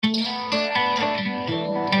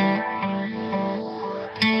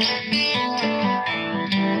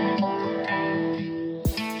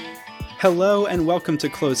Hello and welcome to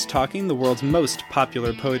Close Talking, the world's most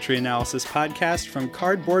popular poetry analysis podcast from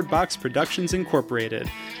Cardboard Box Productions Incorporated.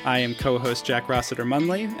 I am co-host Jack Rossiter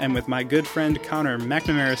Munley, and with my good friend Connor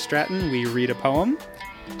McNamara Stratton, we read a poem,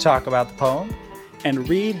 talk about the poem, and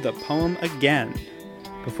read the poem again.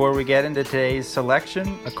 Before we get into today's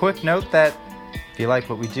selection, a quick note that if you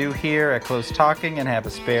like what we do here at Close Talking and have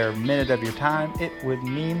a spare minute of your time, it would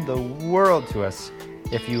mean the world to us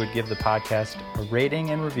if you would give the podcast a rating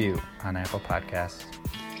and review on Apple Podcasts.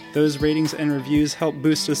 Those ratings and reviews help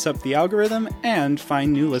boost us up the algorithm and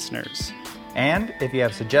find new listeners. And if you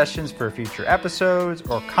have suggestions for future episodes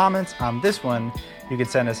or comments on this one, you can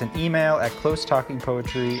send us an email at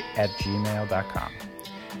closetalkingpoetry@gmail.com.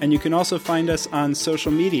 And you can also find us on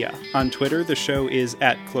social media. On Twitter, the show is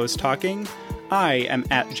 @CloseTalking. I am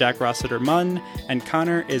 @Jack Rossiter Munn, and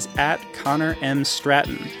Connor is @Connor M.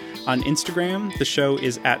 Stratton. On Instagram, the show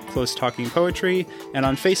is @CloseTalkingPoetry, and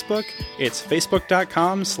on Facebook, it's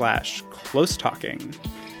facebook.com/CloseTalking.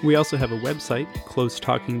 We also have a website,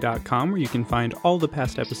 closetalking.com, where you can find all the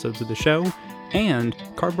past episodes of the show, and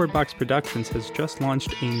Cardboard Box Productions has just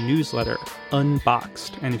launched a newsletter,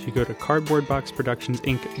 Unboxed, and if you go to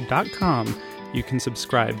cardboardboxproductionsinc.com, you can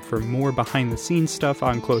subscribe for more behind-the-scenes stuff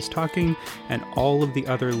on Close Talking and all of the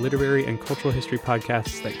other literary and cultural history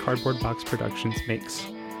podcasts that Cardboard Box Productions makes.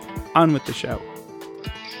 On with the show.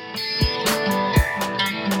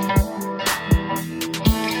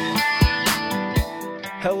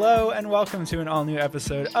 Hello and welcome to an all-new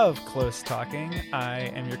episode of Close Talking.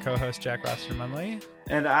 I am your co-host, Jack Rossiter Munley.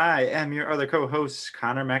 And I am your other co-host,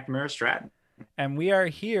 Connor McNamara Stratton. And we are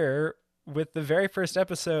here with the very first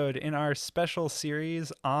episode in our special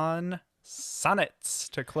series on sonnets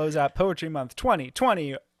to close out Poetry Month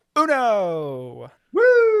 2020. Uno! Woo!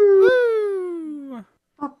 Woo!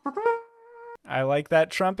 I like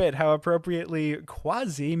that trumpet. How appropriately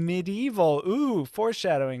quasi-medieval. Ooh,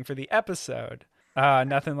 foreshadowing for the episode.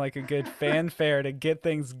 Nothing like a good fanfare to get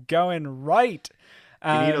things going right.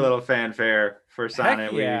 You need a little fanfare for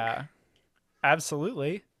Sonnet Week. Yeah,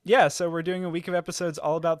 absolutely. Yeah, so we're doing a week of episodes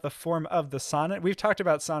all about the form of the sonnet. We've talked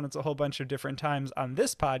about sonnets a whole bunch of different times on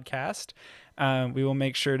this podcast. We will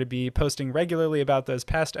make sure to be posting regularly about those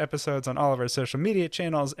past episodes on all of our social media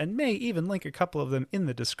channels and may even link a couple of them in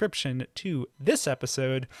the description to this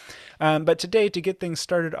episode. But today, to get things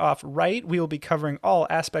started off right, we will be covering all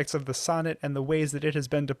aspects of the sonnet and the ways that it has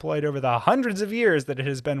been deployed over the hundreds of years that it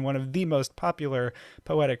has been one of the most popular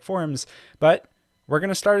poetic forms. But we're going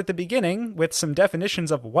to start at the beginning with some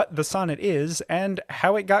definitions of what the sonnet is and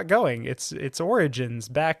how it got going. Its origins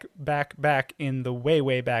back in the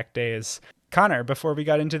way back days. Connor, before we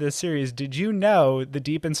got into this series, did you know the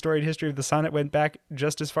deep and storied history of the sonnet went back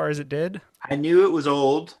just as far as it did? I knew it was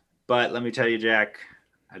old, but let me tell you, Jack,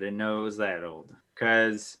 I didn't know it was that old.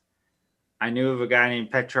 Because I knew of a guy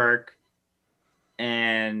named Petrarch,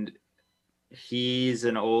 and he's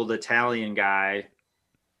an old Italian guy.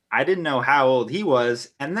 I didn't know how old he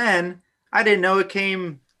was, and then I didn't know he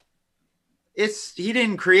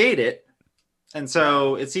didn't create it, and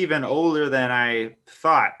so it's even older than I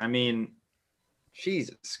thought. I mean,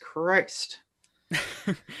 Jesus Christ.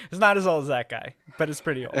 It's not as old as that guy, but it's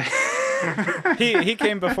pretty old. He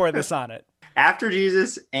came before the sonnet. After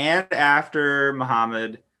Jesus and after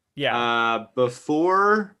Muhammad. Yeah.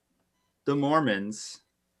 Before the Mormons.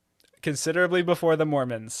 Considerably before the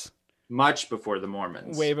Mormons. Much before the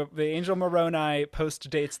Mormons. But the Angel Moroni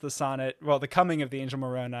post-dates the sonnet. Well, the coming of the Angel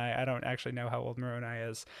Moroni. I don't actually know how old Moroni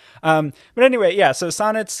is. But anyway, yeah, so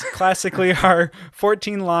sonnets classically are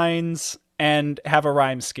 14 lines and have a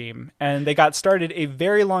rhyme scheme. And they got started a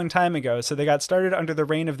very long time ago. So they got started under the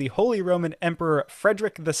reign of the Holy Roman Emperor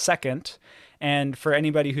Frederick II. And for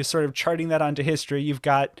anybody who's sort of charting that onto history, you've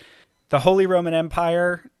got the Holy Roman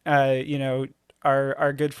Empire.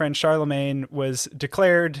 Our good friend Charlemagne was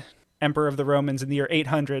declared Emperor of the Romans in the year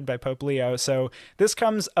 800 by Pope Leo. So this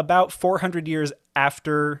comes about 400 years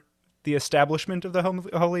after the establishment of the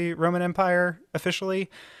Holy Roman Empire officially.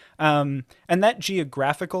 And that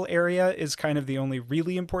geographical area is kind of the only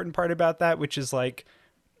really important part about that, which is like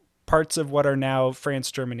parts of what are now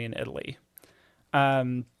France, Germany, and Italy.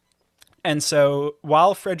 And so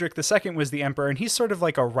while Frederick II was the emperor, and he's sort of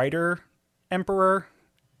like a writer emperor,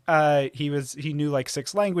 he knew like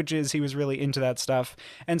 6 languages. He was really into that stuff.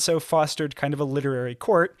 And so fostered kind of a literary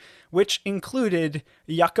court, which included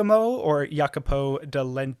Jacopo or Jacopo da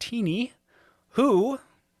Lentini, who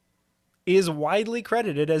is widely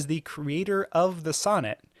credited as the creator of the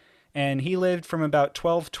sonnet. And he lived from about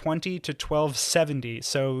 1220 to 1270.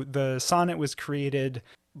 So the sonnet was created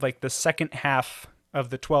like the second half of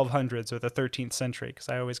the 1200s or the 13th century, because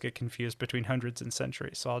I always get confused between hundreds and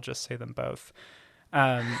centuries, so I'll just say them both.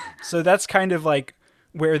 So that's kind of like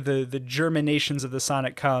where the germinations of the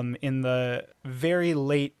sonnet come in the very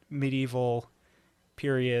late medieval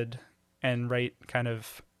period, and right kind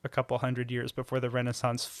of a couple hundred years before the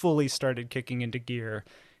Renaissance fully started kicking into gear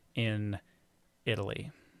in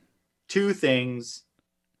Italy. Two things.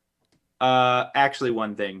 Actually,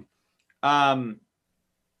 one thing. The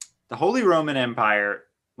Holy Roman Empire,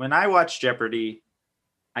 when I watch Jeopardy,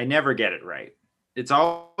 I never get it right. It's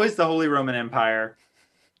always the Holy Roman Empire,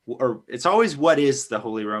 or it's always what is the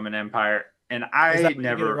Holy Roman Empire. And Is I that why you get it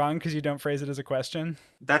never, wrong because you don't phrase it as a question?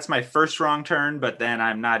 that's my first wrong turn, but then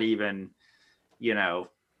I'm not even, you know,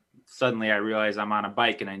 suddenly I realize I'm on a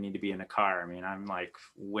bike and I need to be in a car. I mean, I'm like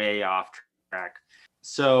way off track.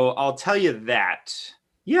 So I'll tell you that.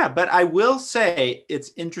 Yeah, but I will say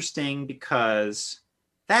it's interesting because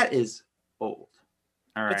that is old.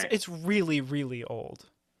 All right. It's really, really old.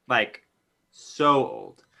 Like so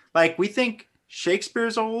old. Like we think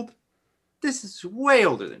Shakespeare's old. This is way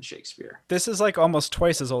older than Shakespeare. This is like almost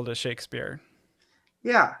twice as old as Shakespeare.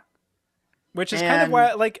 Yeah. Which is kind of And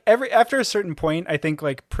why, like, every after a certain point, I think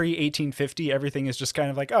like pre 1850, everything is just kind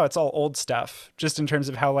of like, oh, it's all old stuff, just in terms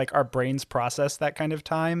of how like our brains process that kind of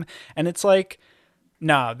time. And it's like,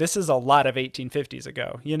 nah, this is a lot of 1850s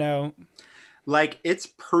ago, you know? like it's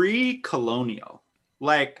pre-colonial.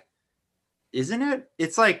 Like, isn't it?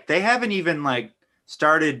 It's like they haven't even like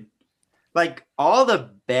started like all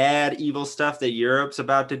the bad evil stuff that Europe's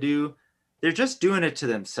about to do, they're just doing it to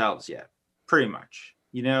themselves yet, pretty much.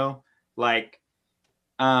 You know? Like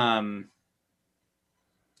Yeah,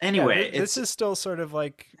 anyway, this it's is still sort of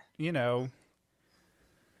like, you know,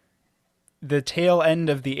 the tail end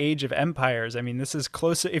of the age of empires. I mean, this is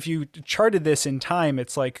closer. If you charted this in time,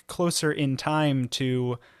 it's like closer in time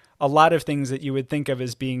to a lot of things that you would think of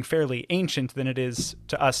as being fairly ancient than it is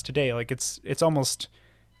to us today. Like it's almost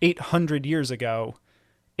 800 years ago.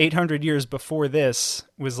 800 years before this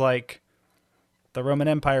was like the Roman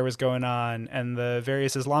Empire was going on, and the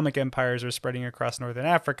various Islamic empires were spreading across northern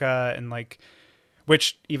Africa, and like,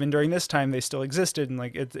 which even during this time they still existed, and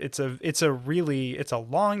like it's a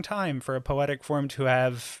long time for a poetic form to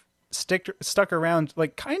have stuck around,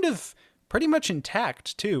 like kind of pretty much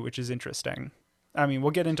intact too, which is interesting. I mean,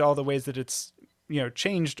 we'll get into all the ways that it's, you know,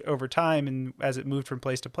 changed over time and as it moved from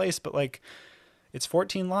place to place, but like it's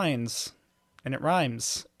 14 lines and it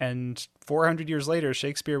rhymes, and 400 years later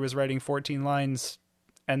Shakespeare was writing 14 lines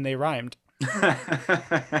and they rhymed.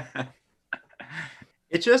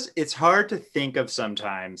 it's hard to think of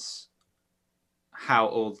sometimes how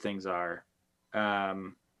old things are.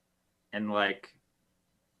 And like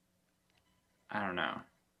I don't know.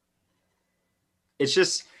 It's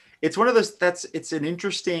just it's one of those it's an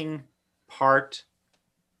interesting part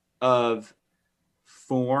of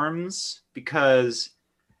forms because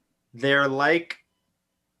they're like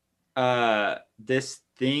this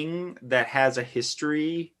thing that has a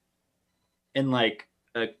history and like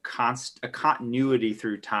a continuity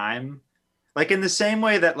through time, like in the same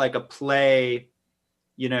way that like a play,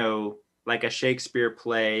 you know, like a Shakespeare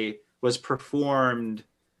play was performed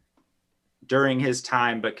during his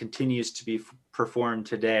time but continues to be performed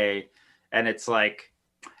today. And it's like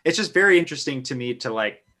it's just very interesting to me to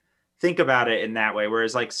like think about it in that way,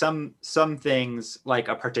 whereas like some things, like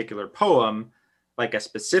a particular poem, like a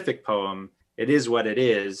specific poem, it is what it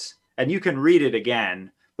is and you can read it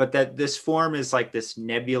again, but that this form is like this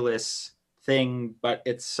nebulous thing, but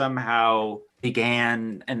it somehow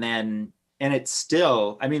began and then and it's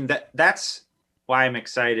still, I mean, that's why I'm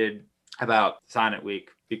excited about Sonnet Week,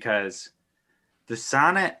 because the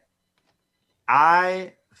sonnet,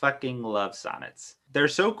 I fucking love sonnets. They're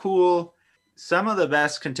so cool. Some of the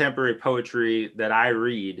best contemporary poetry that I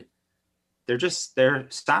read, they're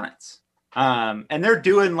sonnets. And they're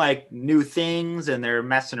doing like new things and they're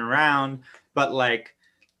messing around, but like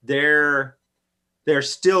they're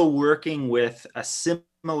still working with a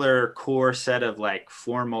similar core set of like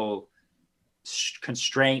formal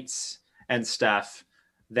constraints and stuff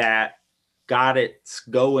that got it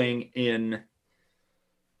going in,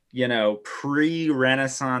 you know,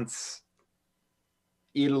 pre-Renaissance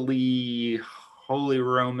Italy, Holy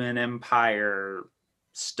Roman Empire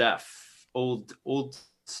stuff, old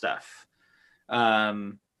stuff.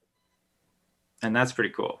 And that's pretty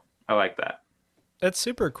cool. I like that. That's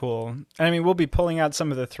super cool. I mean, we'll be pulling out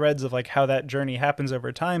some of the threads of like how that journey happens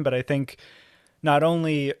over time, but I think not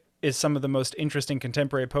only is some of the most interesting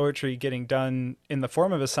contemporary poetry getting done in the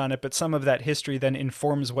form of a sonnet, but some of that history then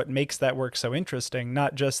informs what makes that work so interesting.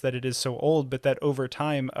 Not just that it is so old, but that over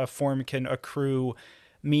time a form can accrue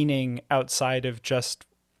meaning outside of just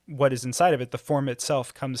what is inside of it. The form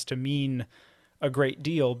itself comes to mean a great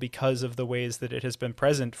deal because of the ways that it has been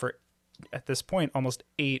present for, at this point, almost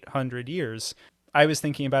 800 years. I was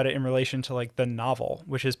thinking about it in relation to like the novel,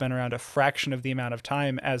 which has been around a fraction of the amount of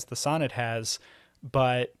time as the sonnet has,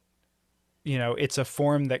 but it's a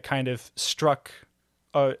form that kind of struck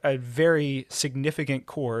a very significant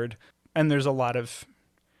chord, and there's a lot of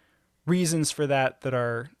reasons for that that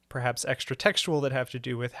are perhaps extra textual that have to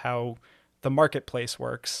do with how the marketplace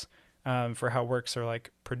works, for how works are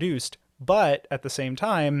like produced. But at the same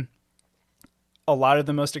time, a lot of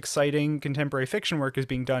the most exciting contemporary fiction work is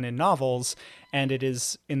being done in novels, and it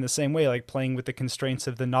is in the same way, like playing with the constraints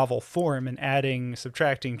of the novel form and adding,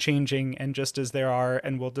 subtracting, changing, and just as there are,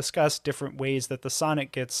 and we'll discuss different ways that the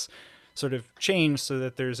sonnet gets sort of changed so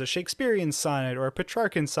that there's a Shakespearean sonnet or a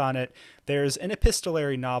Petrarchan sonnet, there's an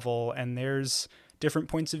epistolary novel, and there's different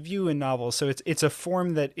points of view in novels. So it's a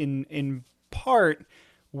form that in part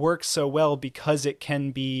works so well because it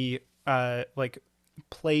can be like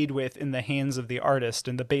played with in the hands of the artist,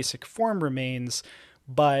 and the basic form remains,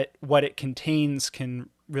 but what it contains can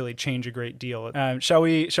really change a great deal. Shall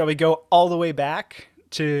we go all the way back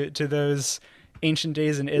to those ancient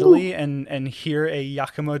days in Italy and hear a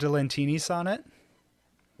Giacomo de Lentini sonnet?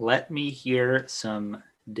 Let me hear some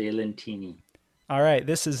de Lentini. All right,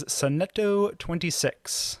 this is Sonetto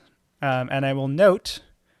 26. And I will note,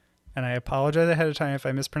 and I apologize ahead of time if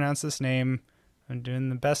I mispronounce this name. I'm doing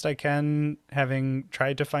the best I can, having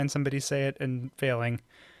tried to find somebody say it and failing,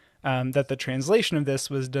 that the translation of this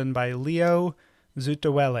was done by Leo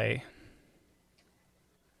Zutawelle.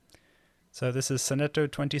 So this is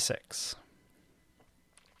Sonetto 26.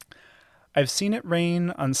 I've seen it rain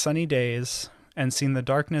on sunny days, and seen the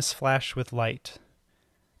darkness flash with light,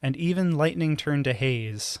 and even lightning turn to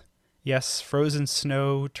haze, yes, frozen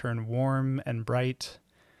snow turn warm and bright,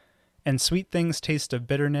 and sweet things taste of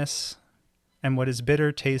bitterness, and what is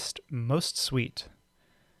bitter taste most sweet,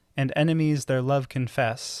 and enemies their love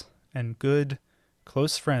confess, and good,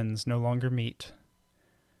 close friends no longer meet.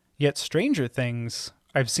 Yet stranger things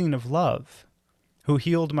I've seen of love, who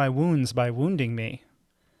healed my wounds by wounding me.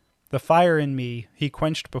 The fire in me he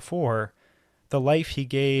quenched before, the life he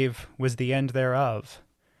gave was the end thereof.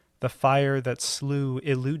 The fire that slew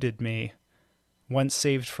eluded me, once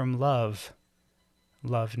saved from love,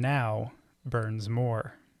 love now burns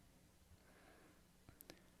more.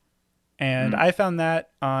 And I found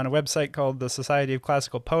that on a website called the Society of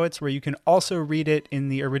Classical Poets, where you can also read it in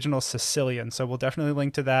the original Sicilian. So we'll definitely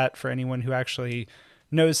link to that for anyone who actually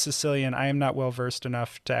knows Sicilian. I am not well versed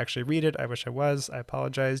enough to actually read it. I wish I was. I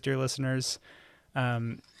apologize, dear listeners.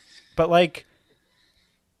 But like,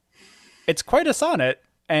 it's quite a sonnet,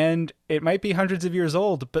 and it might be hundreds of years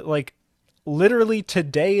old, but like literally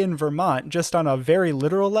today in Vermont, just on a very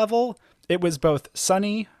literal level, it was both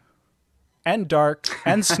sunny and dark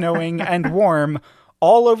and snowing and warm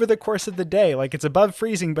all over the course of the day. Like, it's above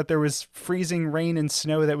freezing, but there was freezing rain and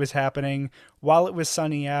snow that was happening while it was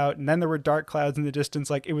sunny out. And then there were dark clouds in the distance.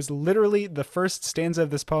 Like, it was literally, the first stanza of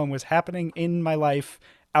this poem was happening in my life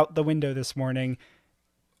out the window this morning,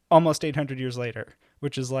 almost 800 years later,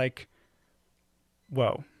 which is like,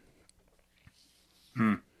 whoa.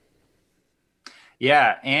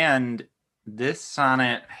 Yeah. And this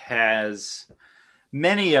sonnet has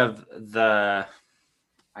many of the,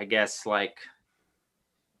 I guess, like,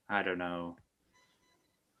 I don't know,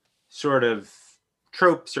 sort of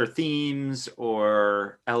tropes or themes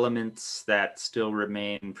or elements that still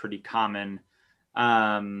remain pretty common.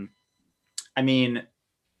 I mean,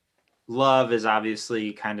 love is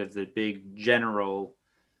obviously kind of the big general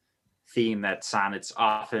theme that sonnets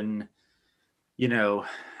often,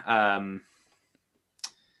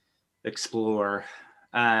 explore.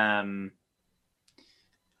 But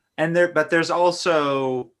there's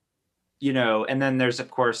also, and then there's,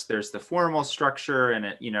 of course, there's the formal structure, and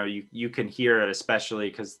it, you can hear it, especially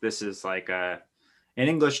because this is like an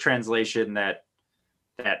English translation that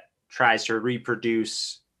tries to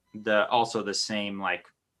reproduce also the same, like,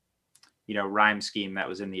 rhyme scheme that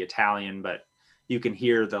was in the Italian, but you can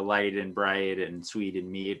hear the light and bright and sweet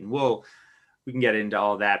and meat, and we can get into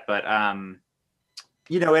all that. But,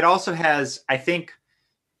 it also has, I think,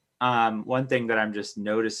 one thing that I'm just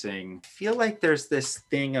noticing, I feel like there's this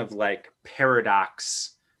thing of like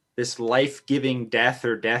paradox, this life-giving death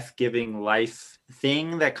or death-giving life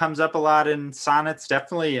thing that comes up a lot in sonnets,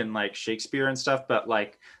 definitely in like Shakespeare and stuff, but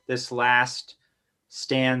like this last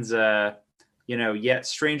stanza, yet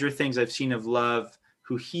stranger things I've seen of love,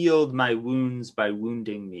 who healed my wounds by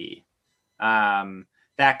wounding me.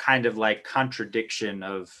 That kind of like contradiction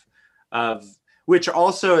of which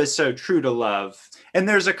also is so true to love. And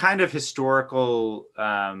there's a kind of historical,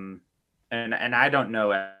 and I don't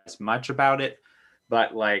know as much about it,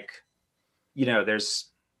 but like,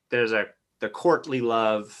 there's the courtly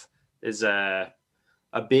love is a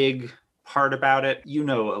big part about it. You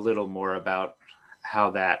know a little more about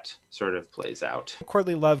how that sort of plays out.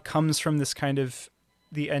 Courtly love comes from this kind of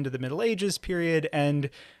the end of the Middle Ages period, and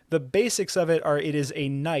the basics of it are it is a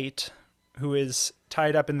knight who is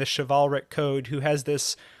tied up in the chivalric code who has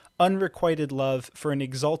this unrequited love for an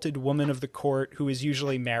exalted woman of the court who is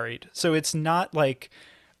usually married. So it's not like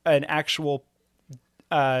an actual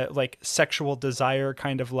like sexual desire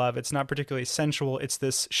kind of love. It's not particularly sensual. It's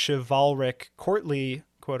this chivalric, courtly,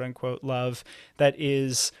 quote unquote, love that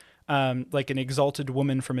is like an exalted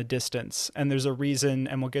woman from a distance. And there's a reason,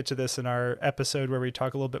 and we'll get to this in our episode where we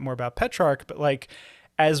talk a little bit more about Petrarch, but like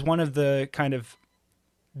as one of the kind of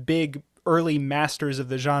big early masters of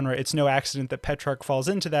the genre, it's no accident that Petrarch falls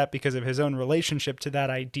into that because of his own relationship to that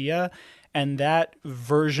idea. And that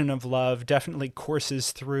version of love definitely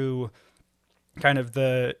courses through kind of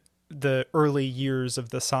the early years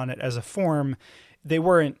of the sonnet as a form. They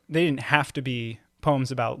didn't have to be poems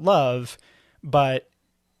about love, but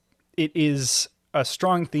it is a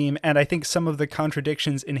strong theme, and I think some of the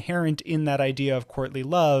contradictions inherent in that idea of courtly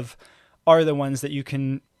love are the ones that you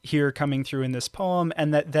can hear coming through in this poem,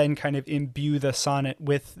 and that then kind of imbue the sonnet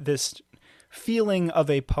with this feeling of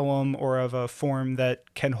a poem or of a form that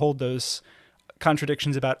can hold those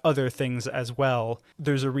contradictions about other things as well.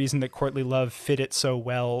 There's a reason that courtly love fit it so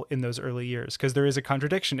well in those early years, because there is a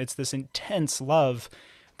contradiction. It's this intense love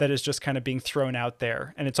that is just kind of being thrown out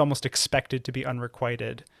there, and it's almost expected to be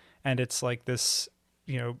unrequited. And it's like this,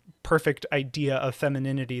 perfect idea of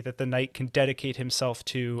femininity that the knight can dedicate himself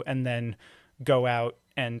to and then go out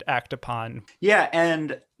and act upon. Yeah,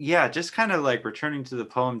 and just kind of like returning to the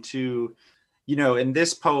poem too, in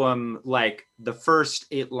this poem, like the first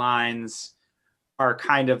 8 lines are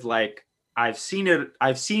kind of like, I've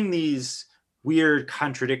seen these weird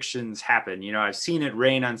contradictions happen. I've seen it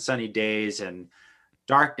rain on sunny days and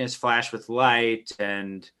darkness flash with light,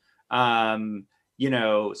 and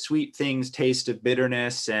sweet things taste of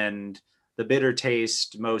bitterness, and the bitter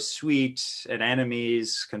taste most sweet, and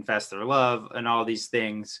enemies confess their love, and all these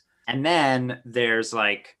things. And then there's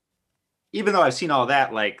like, even though I've seen all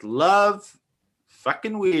that, like love,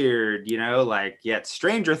 fucking weird, like yet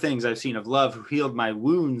stranger things I've seen of love who healed my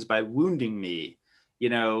wounds by wounding me.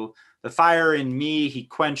 The fire in me he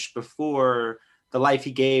quenched before, the life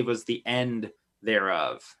he gave was the end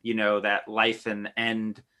thereof. That life and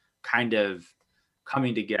end kind of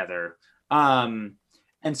coming together.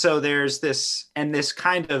 And so there's this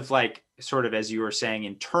kind of like, sort of, as you were saying,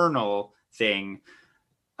 internal thing.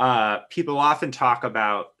 People often talk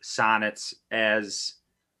about sonnets as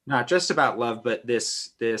not just about love, but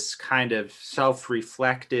this kind of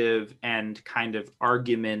self-reflective and kind of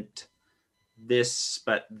argument, this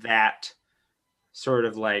but that sort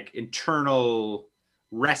of like internal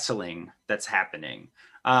wrestling that's happening.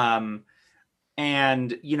 And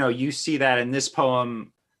you see that in this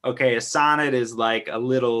poem. Okay, a sonnet is like a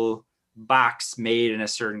little box made in a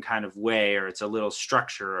certain kind of way, or it's a little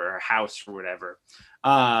structure or a house or whatever.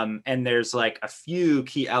 And there's like a few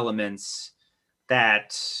key elements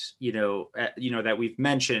that that we've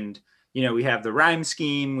mentioned. We have the rhyme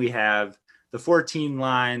scheme, we have the 14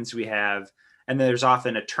 lines, and then there's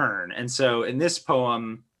often a turn. And so in this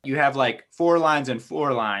poem, you have like 4 lines and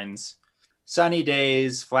 4 lines. Sunny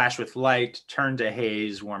days flash with light, turn to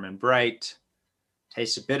haze, warm and bright.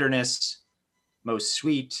 Taste of bitterness, most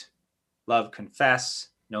sweet. Love confess,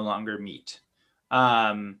 no longer meet.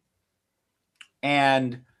 And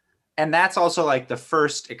that's also like the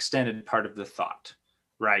first extended part of the thought,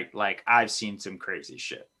 right? Like, I've seen some crazy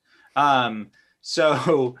shit.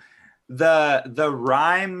 So the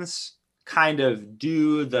rhymes kind of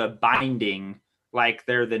do the binding, like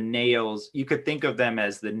they're the nails. You could think of them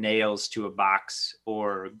as the nails to a box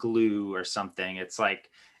or glue or something. It's like,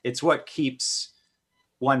 it's what keeps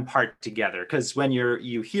one part together. Because when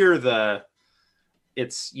you hear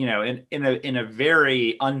it's, in a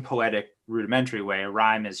very unpoetic, rudimentary way, a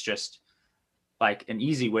rhyme is just like an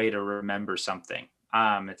easy way to remember something.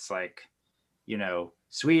 It's like,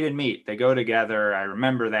 sweet and meat, they go together. I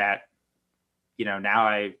remember that,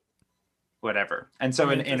 now whatever. And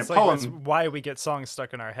so in a poem, that's why we get songs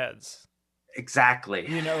stuck in our heads. Exactly.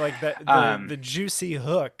 Like the juicy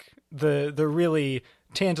hook, the really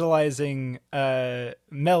tantalizing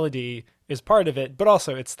melody is part of it, but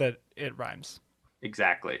also it's that it rhymes.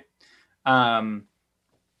 Exactly. And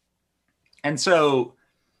so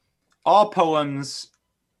all poems,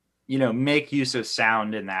 make use of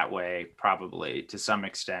sound in that way, probably to some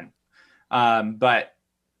extent. But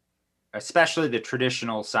especially the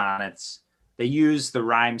traditional sonnets, they use the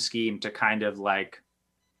rhyme scheme to kind of like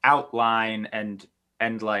outline and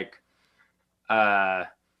like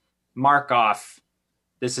mark off,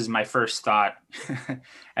 this is my first thought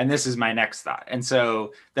and this is my next thought. And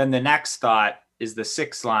so then the next thought is the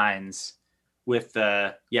 6 lines with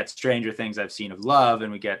the yet stranger things I've seen of love,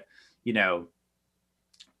 and we get,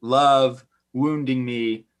 love wounding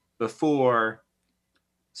me before.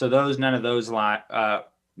 So none of those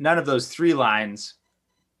 3 lines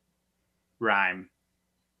rhyme,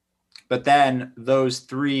 but then those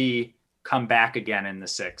 3 come back again in the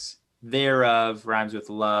 6. Thereof rhymes with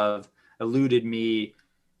love, eluded me,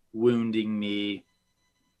 wounding me,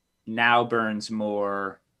 now burns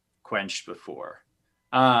more, quenched before.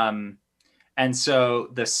 And so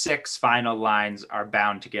the 6 final lines are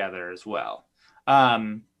bound together as well.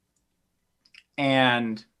 And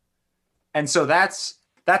so that's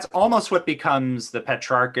almost what becomes the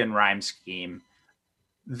Petrarchan rhyme scheme.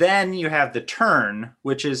 Then you have the turn,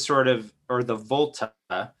 which is sort of, or the volta,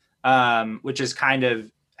 which is kind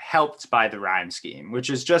of helped by the rhyme scheme, which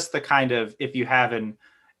is just the kind of, if you have an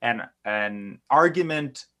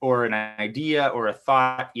argument or an idea or a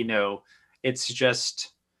thought, it's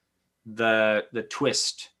just the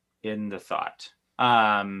twist in the thought.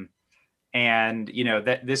 And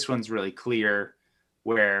that this one's really clear,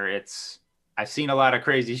 where it's, I've seen a lot of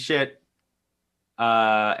crazy shit,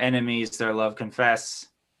 enemies their love confess,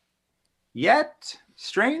 yet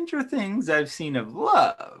stranger things I've seen of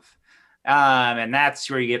love. And that's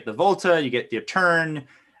where you get the volta, you get the turn.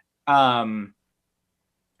 And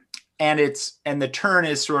the turn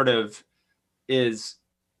is sort of is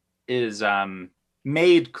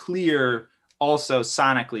made clear also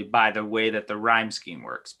sonically by the way that the rhyme scheme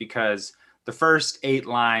works, because the first 8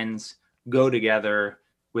 lines go together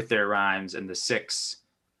with their rhymes, and the 6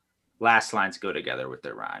 last lines go together with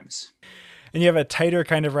their rhymes. And you have a tighter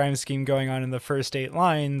kind of rhyme scheme going on in the first 8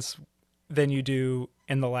 lines than you do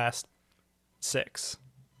in the last 6.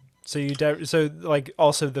 So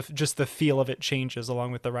also just the feel of it changes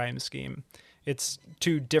along with the rhyme scheme. It's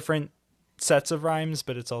 2 different sets of rhymes,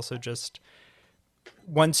 but it's also just,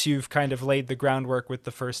 once you've kind of laid the groundwork with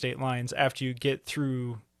the first 8 lines, after you get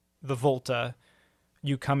through the volta,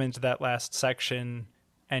 you come into that last section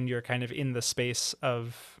and you're kind of in the space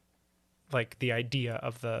of like the idea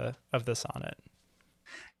of the sonnet.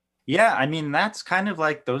 Yeah, I mean, that's kind of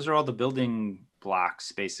like, those are all the building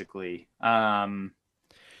blocks basically.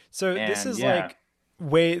 So this is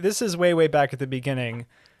way back at the beginning.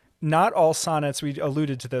 Not all sonnets, we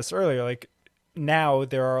alluded to this earlier, like now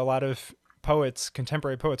there are a lot of poets,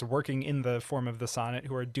 contemporary poets, working in the form of the sonnet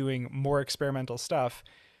who are doing more experimental stuff.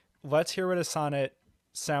 Let's hear what a sonnet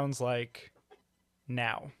sounds like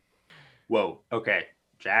now. Whoa. Okay,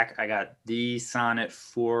 Jack, I got the sonnet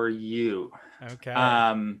for you. Okay.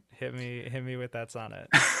 Hit me with that sonnet.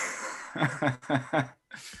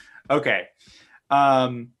 Okay.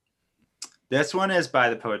 This one is by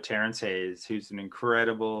the poet Terence Hayes, who's an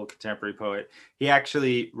incredible contemporary poet. He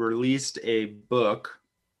actually released a book,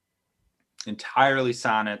 entirely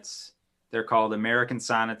sonnets. They're called American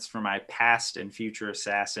Sonnets for My Past and Future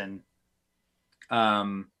Assassin.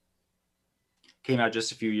 Came out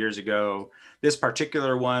just a few years ago. This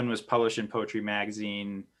particular one was published in Poetry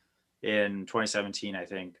Magazine in 2017, I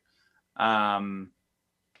think.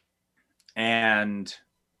 And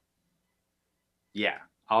yeah,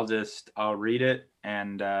 I'll read it,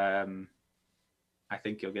 and I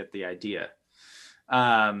think you'll get the idea.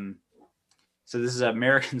 So this is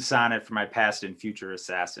American Sonnet for My Past and Future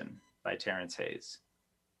Assassin by Terence Hayes.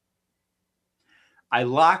 I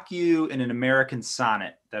lock you in an American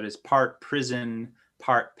sonnet that is part prison,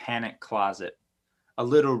 part panic closet, a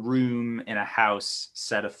little room in a house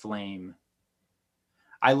set aflame.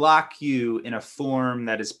 I lock you in a form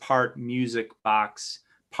that is part music box,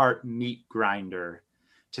 part meat grinder,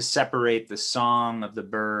 to separate the song of the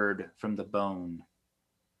bird from the bone.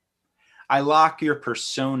 I lock your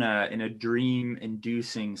persona in a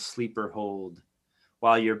dream-inducing sleeper hold,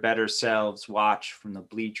 while your better selves watch from the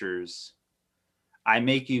bleachers. I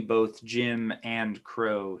make you both Jim and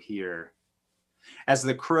Crow here. As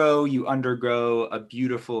the Crow, you undergo a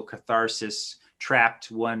beautiful catharsis, trapped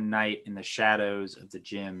one night in the shadows of the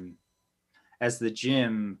Jim. As the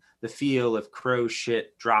Jim, the feel of crow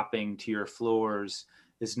shit dropping to your floors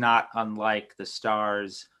is not unlike the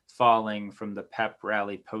stars falling from the pep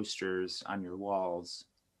rally posters on your walls.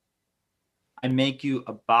 I make you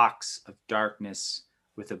a box of darkness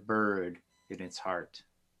with a bird in its heart.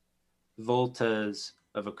 Voltas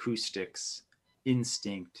of acoustics,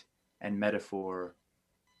 instinct, and metaphor.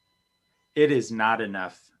 It is not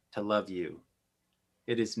enough to love you.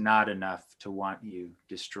 It is not enough to want you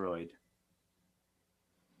destroyed.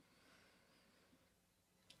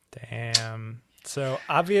 Damn. So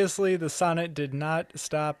obviously, the sonnet did not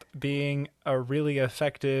stop being a really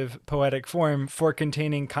effective poetic form for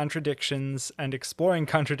containing contradictions and exploring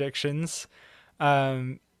contradictions.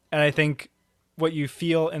 And I think what you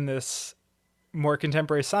feel in this more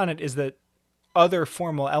contemporary sonnet is that other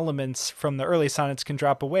formal elements from the early sonnets can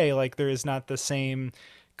drop away. Like there is not the same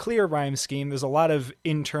clear rhyme scheme. There's a lot of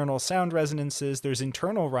internal sound resonances. There's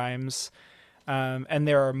internal rhymes, and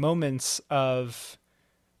there are moments of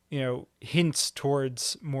hints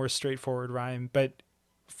towards more straightforward rhyme. But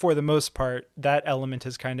for the most part, that element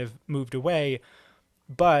has kind of moved away.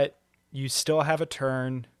 But you still have a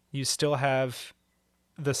turn. You still have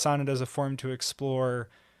the sonnet as a form to explore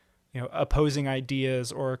opposing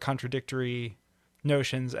ideas or contradictory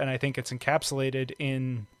notions, and I think it's encapsulated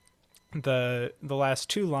in the last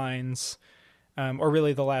two lines, or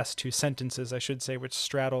really the last two sentences, I should say, which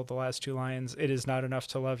straddle the last two lines. It is not enough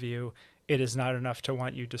to love you. It is not enough to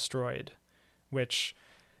want you destroyed. Which,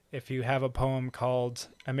 if you have a poem called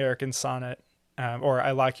American Sonnet, or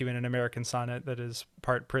I Lock You in an American Sonnet that is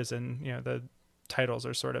part prison, the titles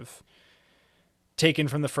are sort of taken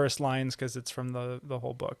from the first lines because it's from the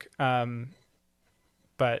whole book.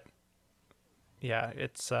 But yeah,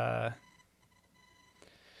 it's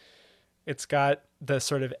got the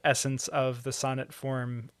sort of essence of the sonnet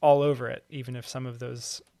form all over it, even if some of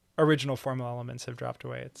those original formal elements have dropped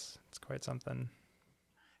away. It's quite something.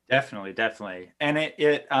 Definitely, definitely, and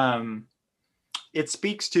it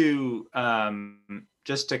speaks to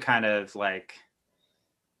just to kind of like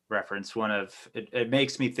reference one of it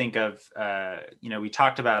makes me think of we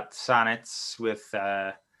talked about sonnets with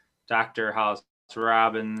Dr. Hollis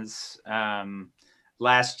Robbins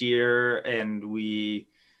last year, and we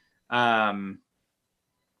and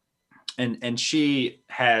she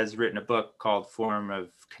has written a book called Forms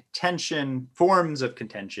of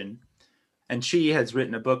Contention, and she has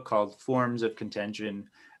written a book called Forms of Contention,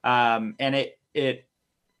 and it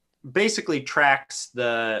basically tracks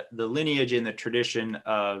the lineage and the tradition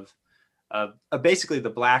of basically the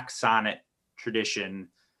Black sonnet tradition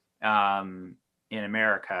in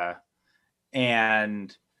America.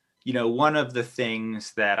 And one of the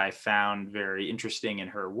things that I found very interesting in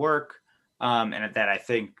her work, and that I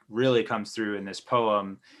think really comes through in this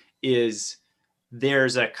poem, is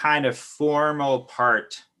there's a kind of formal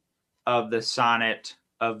part of the sonnet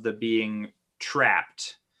of the being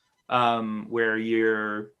trapped, where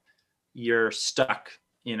you're stuck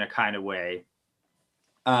in a kind of way,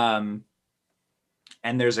 and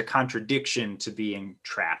there's a contradiction to being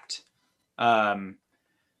trapped,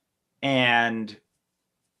 and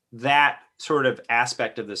that sort of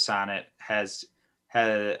aspect of the sonnet has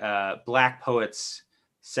Black poets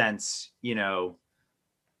since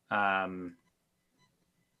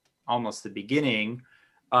almost the beginning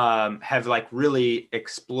have like really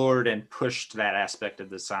explored and pushed that aspect of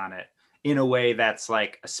the sonnet in a way that's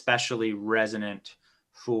like especially resonant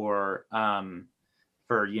for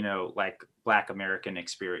like Black American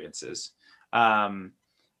experiences. And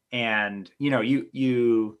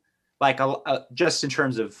you like just in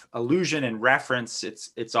terms of allusion and reference,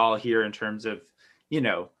 it's all here in terms of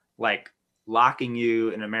like locking you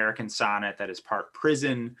in American Sonnet that is part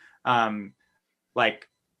prison, like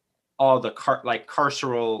all the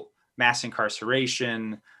carceral mass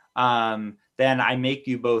incarceration. Then I make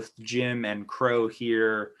you both Jim and Crow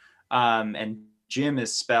here, and Jim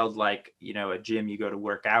is spelled like a gym you go to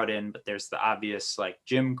work out in, but there's the obvious like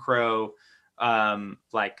Jim Crow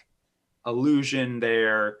like illusion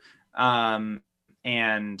there, and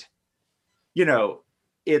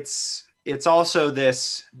it's also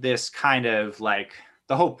this kind of like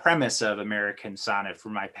the whole premise of American Sonnet for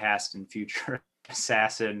My Past and Future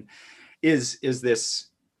Assassin is this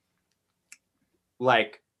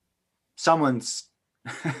like someone's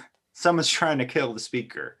trying to kill the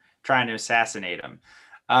speaker, trying to assassinate him,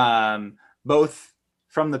 both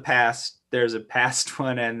from the past. There's a past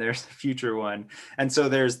one and there's a future one, and so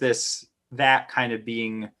there's that kind of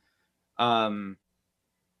being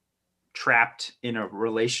trapped in a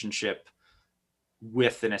relationship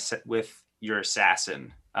with your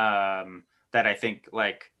assassin, that I think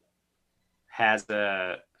like has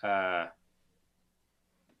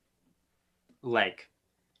like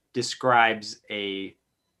describes the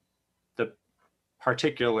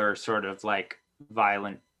particular sort of like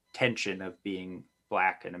violent tension of being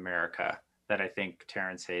Black in America that I think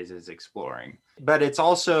Terrence Hayes is exploring. But it's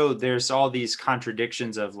also, there's all these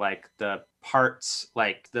contradictions of like the parts,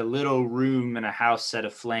 like the little room in a house set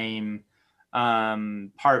aflame,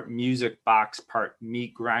 part music box, part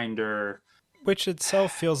meat grinder. Which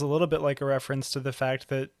itself feels a little bit like a reference to the fact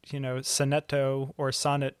that, you know, sonetto or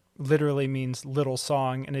sonnet literally means little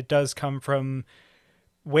song, and it does come from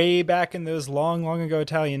way back in those long, long ago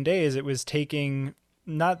Italian days. It was taking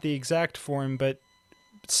not the exact form, but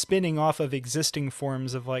spinning off of existing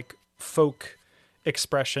forms of like folk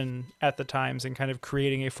expression at the times and kind of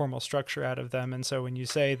creating a formal structure out of them. And so when you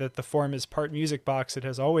say that the form is part music box, it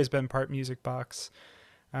has always been part music box.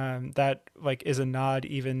 That like is a nod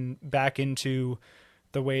even back into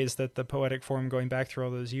the ways that the poetic form going back through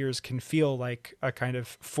all those years can feel like a kind of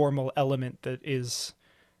formal element that is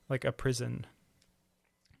like a prison.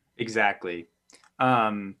 Exactly.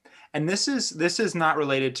 And this is not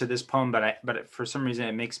related to this poem, but for some reason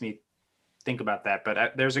it makes me think about that.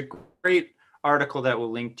 But there's a great article that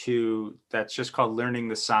we'll link to that's just called "Learning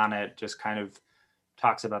the Sonnet," just kind of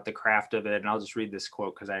talks about the craft of it. And I'll just read this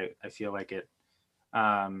quote because I feel like it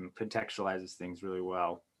contextualizes things really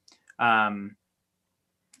well.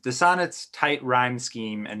 The sonnet's tight rhyme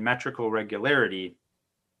scheme and metrical regularity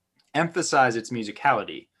emphasize its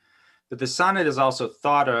musicality, but the sonnet is also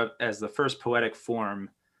thought of as the first poetic form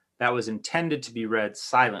that was intended to be read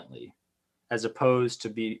silently, as opposed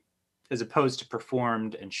to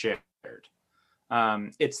performed and shared.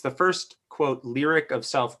 It's the first, quote, lyric of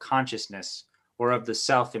self-consciousness or of the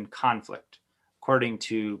self in conflict, according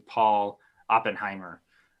to Paul Oppenheimer.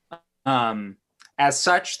 As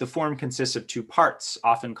such, the form consists of two parts,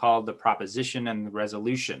 often called the proposition and the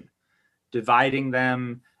resolution. Dividing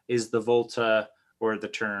them is the volta or the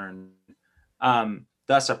turn.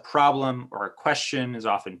 Thus, a problem or a question is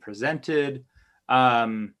often presented,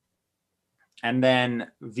 and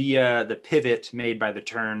then via the pivot made by the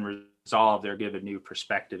turn resolved or give a new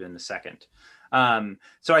perspective in the second.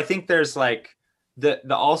 So I think there's like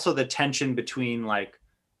also the tension between like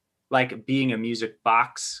being a music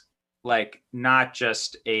box, like not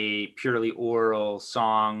just a purely oral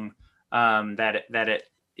song,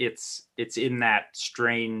 it's in that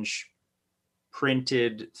strange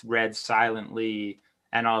printed, read silently,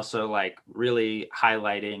 and also like really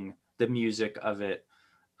highlighting the music of it.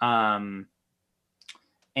 And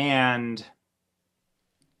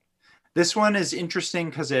this one is interesting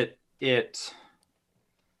because it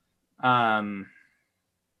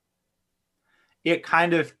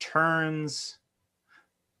kind of turns.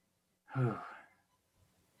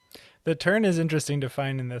 The turn is interesting to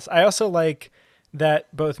find in this. I also like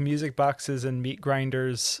that both music boxes and meat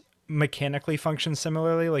grinders mechanically function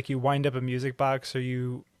similarly. Like you wind up a music box or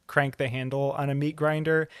you crank the handle on a meat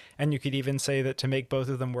grinder, and you could even say that to make both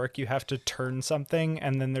of them work, you have to turn something,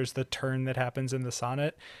 and then there's the turn that happens in the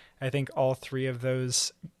sonnet. I think all three of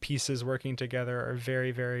those pieces working together are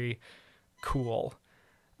very, very cool.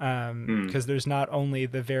 Because there's not only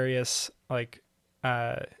the various like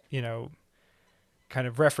kind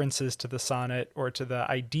of references to the sonnet or to the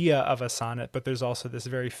idea of a sonnet, but there's also this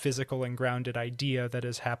very physical and grounded idea that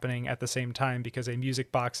is happening at the same time, because a music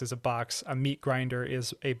box is a box, a meat grinder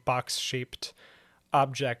is a box-shaped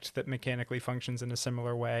object that mechanically functions in a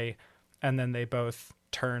similar way, and then they both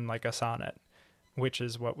turn like a sonnet, which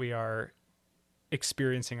is what we are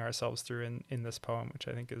experiencing ourselves through in this poem, which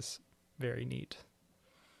I think is very neat.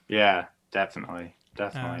 Yeah, definitely.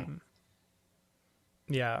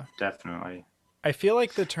 Yeah. Definitely. I feel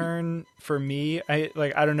like the turn for me, I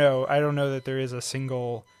don't know that there is a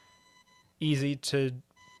single easy to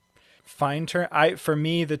find turn. For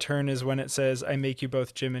me, the turn is when it says, "I make you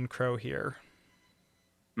both Jim and Crow here."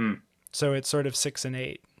 So it's sort of 6 and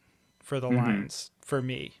 8 for the lines for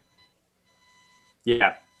me.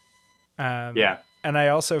 Yeah. Yeah. And I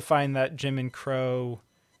also find that Jim and Crow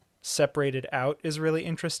separated out is really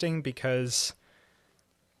interesting, because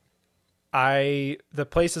the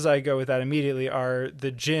places I go with that immediately are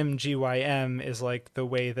the Jim, GYM, is like the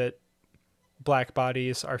way that black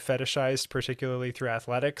bodies are fetishized, particularly through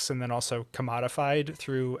athletics, and then also commodified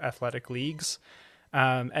through athletic leagues.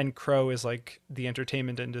 And Crow is like the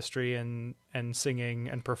entertainment industry and singing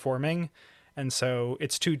and performing. And so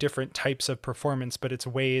it's two different types of performance, but it's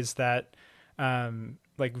ways that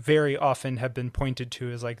like very often have been pointed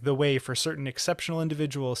to as like the way for certain exceptional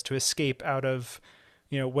individuals to escape out of,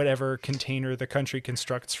 whatever container the country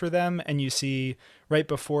constructs for them. And you see right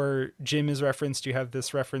before Jim is referenced, you have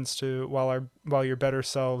this reference to while your better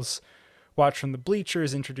selves watch from the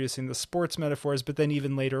bleachers, introducing the sports metaphors. But then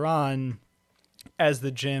even later on, as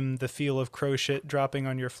the gym, the feel of crow shit dropping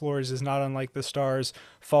on your floors is not unlike the stars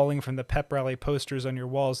falling from the pep rally posters on your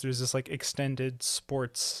walls. There's this like extended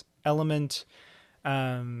sports element.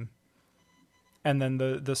 Um, and then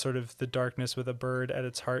the sort of the darkness with a bird at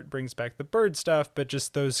its heart brings back the bird stuff, but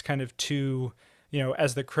just those kind of two,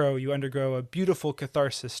 as the crow, you undergo a beautiful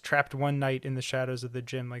catharsis, trapped one night in the shadows of the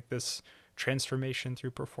gym, like this transformation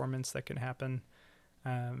through performance that can happen.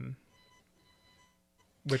 Um,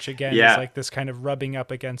 which again is Yeah. like this kind of rubbing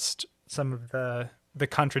up against some of the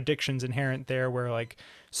contradictions inherent there, where like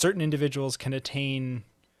certain individuals can attain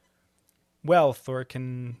wealth or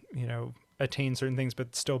can attain certain things,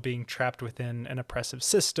 but still being trapped within an oppressive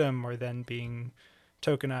system, or then being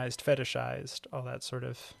tokenized, fetishized, all that sort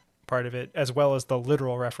of part of it, as well as the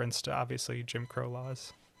literal reference to obviously Jim Crow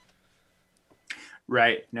laws.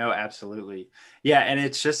 Right. No, absolutely. Yeah. And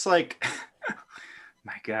it's just like,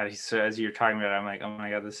 my God, he's so, as you're talking about it, I'm like, oh my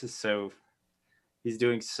God, this is so, he's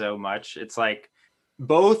doing so much. It's like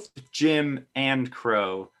both Jim and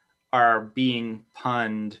Crow are being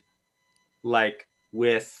punned like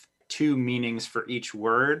with two meanings for each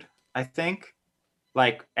word, I think.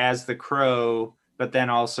 Like as the crow, but then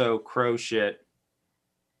also crow shit.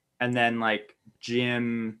 And then like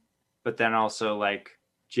Jim, but then also like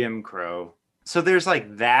Jim Crow. So there's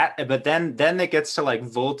like that, but then it gets to like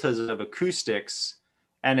voltas of acoustics,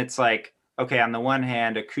 and it's like, okay, on the one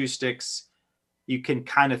hand, acoustics, you can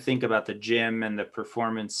kind of think about the gym and the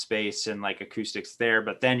performance space and like acoustics there,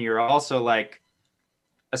 but then you're also like,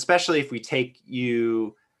 especially if we take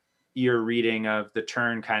your reading of the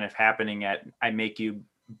turn kind of happening at I make you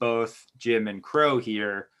both Jim and Crow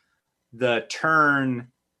here, the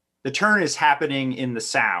turn is happening in the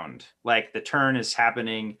sound, like the turn is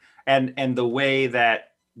happening, and the way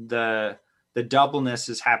that the doubleness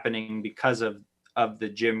is happening because of the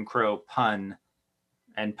Jim Crow pun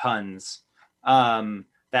and puns,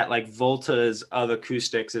 that like voltas of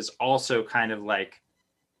acoustics is also kind of like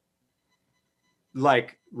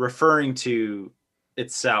referring to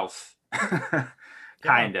itself. Yeah.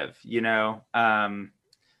 Kind of,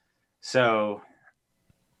 so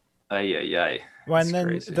yeah, Well, it's and then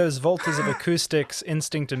crazy. those voltas of acoustics,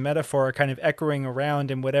 instinct, and metaphor are kind of echoing around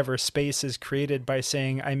in whatever space is created by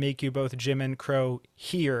saying, I make you both Jim and Crow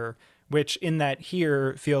here, which in that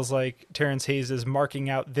here feels like Terence Hayes is marking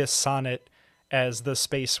out this sonnet as the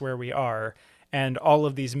space where we are. And all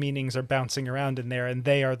of these meanings are bouncing around in there, and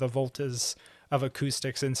they are the voltas of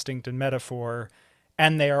acoustics, instinct, and metaphor.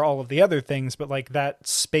 And they are all of the other things, but like that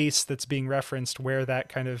space that's being referenced where that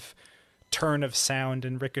kind of turn of sound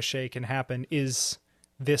and ricochet can happen is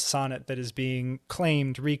this sonnet that is being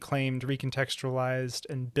claimed, reclaimed, recontextualized,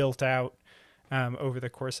 and built out over the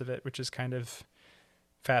course of it, which is kind of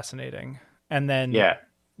fascinating. And then Yeah.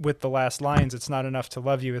 with the last lines, it's not enough to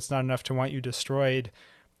love you, it's not enough to want you destroyed,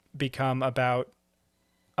 become about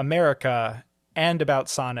America and about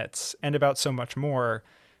sonnets and about so much more,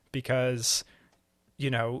 because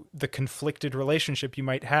the conflicted relationship you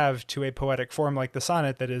might have to a poetic form like the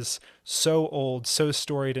sonnet that is so old, so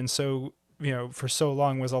storied, and so, for so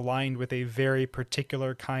long was aligned with a very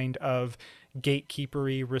particular kind of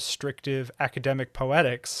gatekeepery, restrictive academic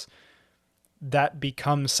poetics, that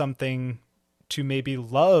becomes something to maybe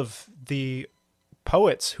love the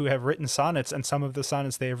poets who have written sonnets and some of the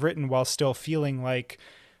sonnets they have written, while still feeling like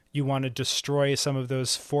you want to destroy some of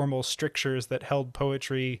those formal strictures that held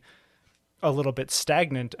poetry a little bit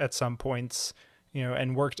stagnant at some points,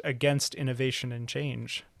 and worked against innovation and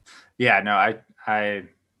change. Yeah, no, I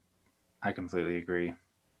completely agree.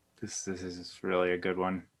 This is really a good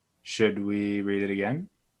one. Should we read it again?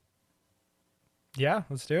 Yeah,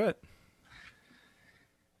 let's do it.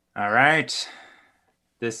 All right.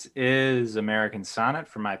 This is American Sonnet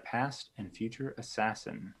for My Past and Future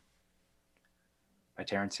Assassin by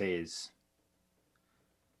Terence Hayes.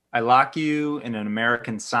 I lock you in an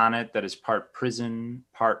American sonnet that is part prison,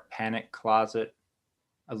 part panic closet,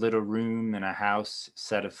 a little room in a house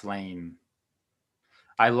set aflame.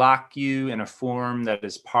 I lock you in a form that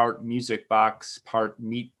is part music box, part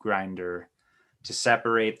meat grinder, to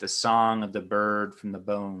separate the song of the bird from the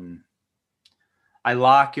bone. I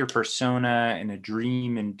lock your persona in a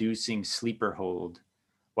dream-inducing sleeper hold,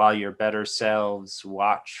 while your better selves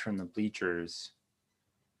watch from the bleachers.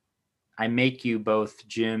 I make you both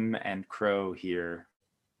Jim and Crow here.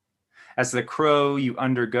 As the Crow, you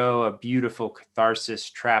undergo a beautiful catharsis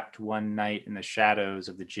trapped one night in the shadows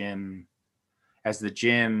of the gym. As the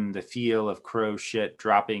gym, the feel of crow shit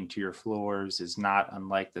dropping to your floors is not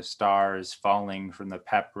unlike the stars falling from the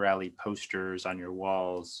pep rally posters on your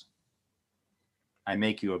walls. I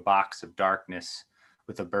make you a box of darkness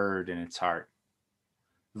with a bird in its heart.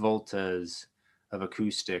 Voltas, of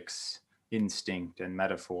acoustics, instinct, and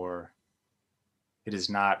metaphor. It is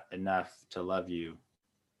not enough to love you.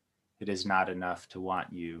 It is not enough to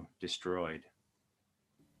want you destroyed.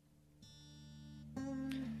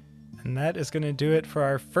 And that is going to do it for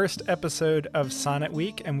our first episode of Sonnet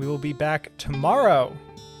Week, and we will be back tomorrow.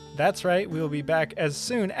 That's right, we will be back as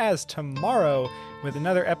soon as tomorrow with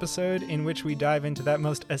another episode in which we dive into that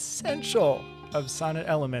most essential of sonnet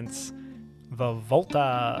elements, the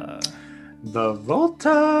volta. The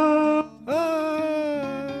volta!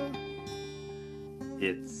 Ah.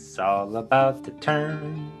 It's all about the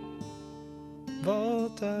turn.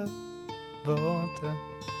 Volta, volta.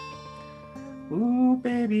 Ooh,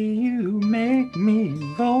 baby, you make me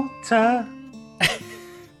volta.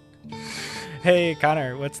 Hey,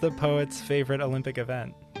 Connor, what's the poet's favorite Olympic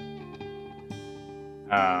event?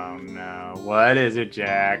 Oh, no. What is it,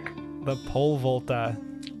 Jack? The pole vaulta.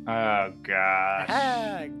 Oh, gosh.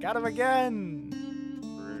 Ah, got him again.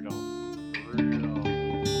 Brutal.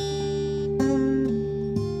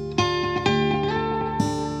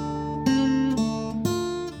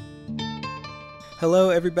 Hello,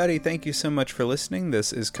 everybody. Thank you so much for listening.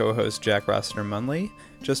 This is co-host Jack Rossiter Munley.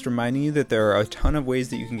 Just reminding you that there are a ton of ways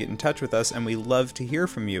that you can get in touch with us, and we love to hear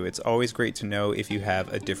from you. It's always great to know if you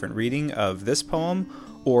have a different reading of this poem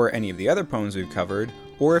or any of the other poems we've covered,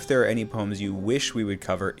 or if there are any poems you wish we would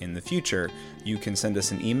cover in the future. You can send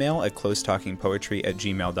us an email at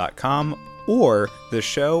closetalkingpoetry@gmail.com, or the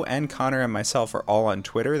show and Connor and myself are all on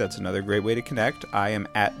Twitter. That's another great way to connect. I am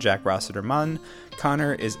at Jack Rossiter Munn,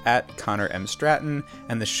 Connor is at Connor M. Stratton,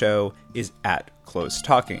 and the show is at Close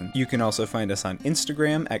Talking. You can also find us on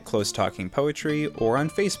Instagram at Close Talking Poetry, or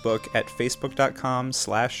on Facebook at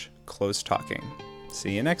facebook.com/closetalking.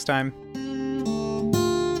 See you next time.